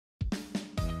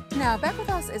Now, back with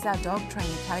us is our dog trainer,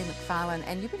 Kelly McFarlane,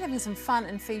 and you've been having some fun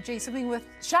in Fiji swimming with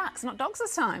sharks, not dogs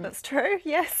this time. That's true,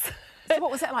 yes. So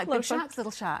what was that like? Big sharks,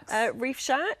 little sharks? Reef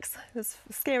sharks. It was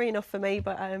scary enough for me,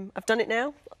 but I've done it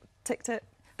now, ticked it,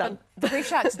 done. The reef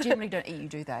sharks generally don't eat you,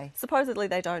 do they? Supposedly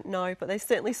they don't know, but they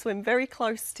certainly swim very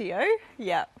close to you.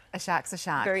 Yeah. A shark's a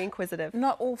shark. Very inquisitive.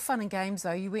 Not all fun and games,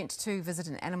 though. You went to visit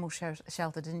an animal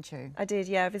shelter, didn't you? I did,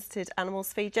 yeah. I visited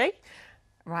Animals Fiji.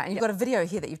 Right, and you've got a video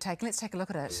here that you've taken. Let's take a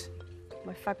look at it.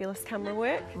 My fabulous camera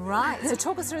work. Right, so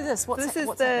talk us through this. What's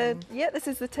happening? Yeah, this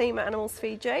is the team at Animals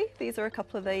Fiji. These are a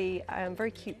couple of the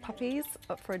very cute puppies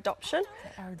up for adoption.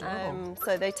 They are adorable.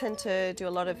 So they tend to do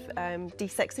a lot of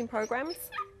de-sexing programs.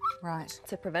 Right.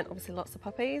 To prevent, obviously, lots of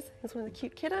puppies. Here's one of the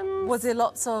cute kittens. Was there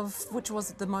lots of, which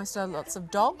was the most, lots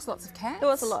of dogs, lots of cats? There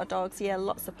was a lot of dogs, yeah,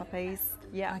 lots of puppies.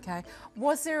 Yeah. Okay.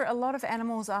 Was there a lot of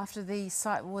animals after the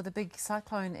big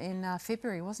cyclone in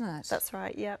February, wasn't it? That's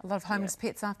right, yeah. A lot of homeless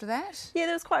pets after that? Yeah,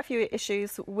 there was quite a few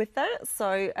issues with that.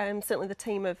 So certainly the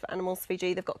team of Animals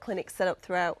Fiji, they've got clinics set up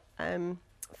throughout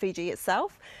Fiji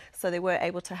itself. So they were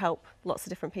able to help lots of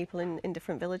different people in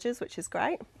different villages, which is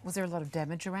great. Was there a lot of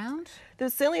damage around? There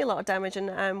was certainly a lot of damage,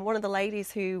 and one of the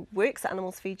ladies who works at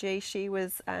Animals Fiji, she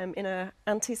was in her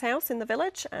auntie's house in the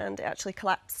village, and it actually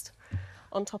collapsed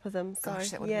on top of them. Gosh,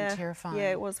 so that would have been terrifying.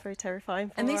 Yeah, it was very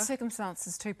terrifying. In these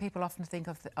circumstances too, people often think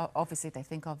of, obviously they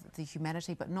think of the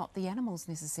humanity, but not the animals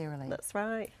necessarily. That's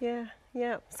right, yeah,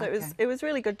 yeah. So it was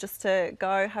really good just to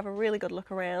go, have a really good look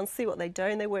around, see what they do,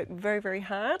 and they work very, very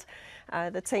hard.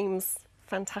 The team's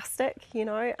fantastic, you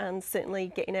know, and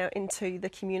certainly getting out into the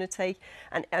community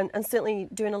and certainly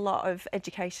doing a lot of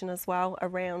education as well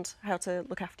around how to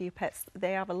look after your pets.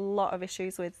 They have a lot of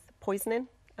issues with poisoning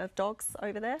of dogs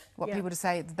over there. What people to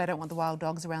say they don't want the wild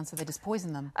dogs around, so they just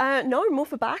poison them? No, more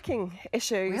for barking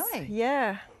issues. Really?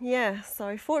 Yeah, yeah.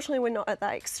 So fortunately we're not at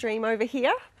that extreme over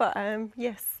here, but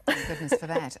yes. Thank goodness for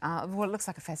that. Well, it looks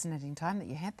like a fascinating time that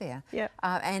you had there. Yeah.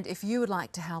 And if you would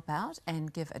like to help out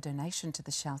and give a donation to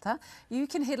the shelter, you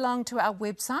can head along to our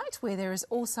website where there is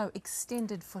also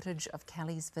extended footage of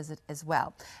Kelly's visit as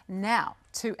well. Now,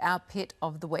 to our pet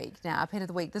of the week. Now, our pet of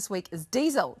the week this week is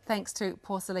Diesel, thanks to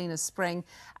Porcelina Spring.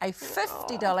 A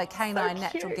 $50 canine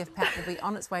natural gift pack will be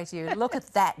on its way to you. Look at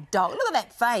that dog. Look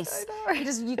at that face.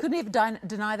 You couldn't even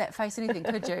deny that face anything,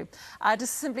 could you?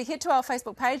 Just simply head to our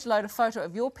Facebook page, load a photo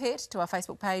of your pet to our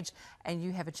Facebook page, and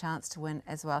you have a chance to win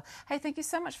as well. Hey, thank you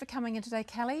so much for coming in today,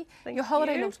 Kelly. Your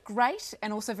holiday looked great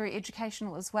and also very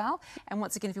educational as well. And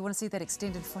once again, if you want to see that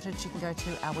extended footage, you can go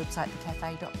to our website,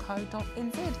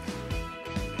 thecafe.co.nz.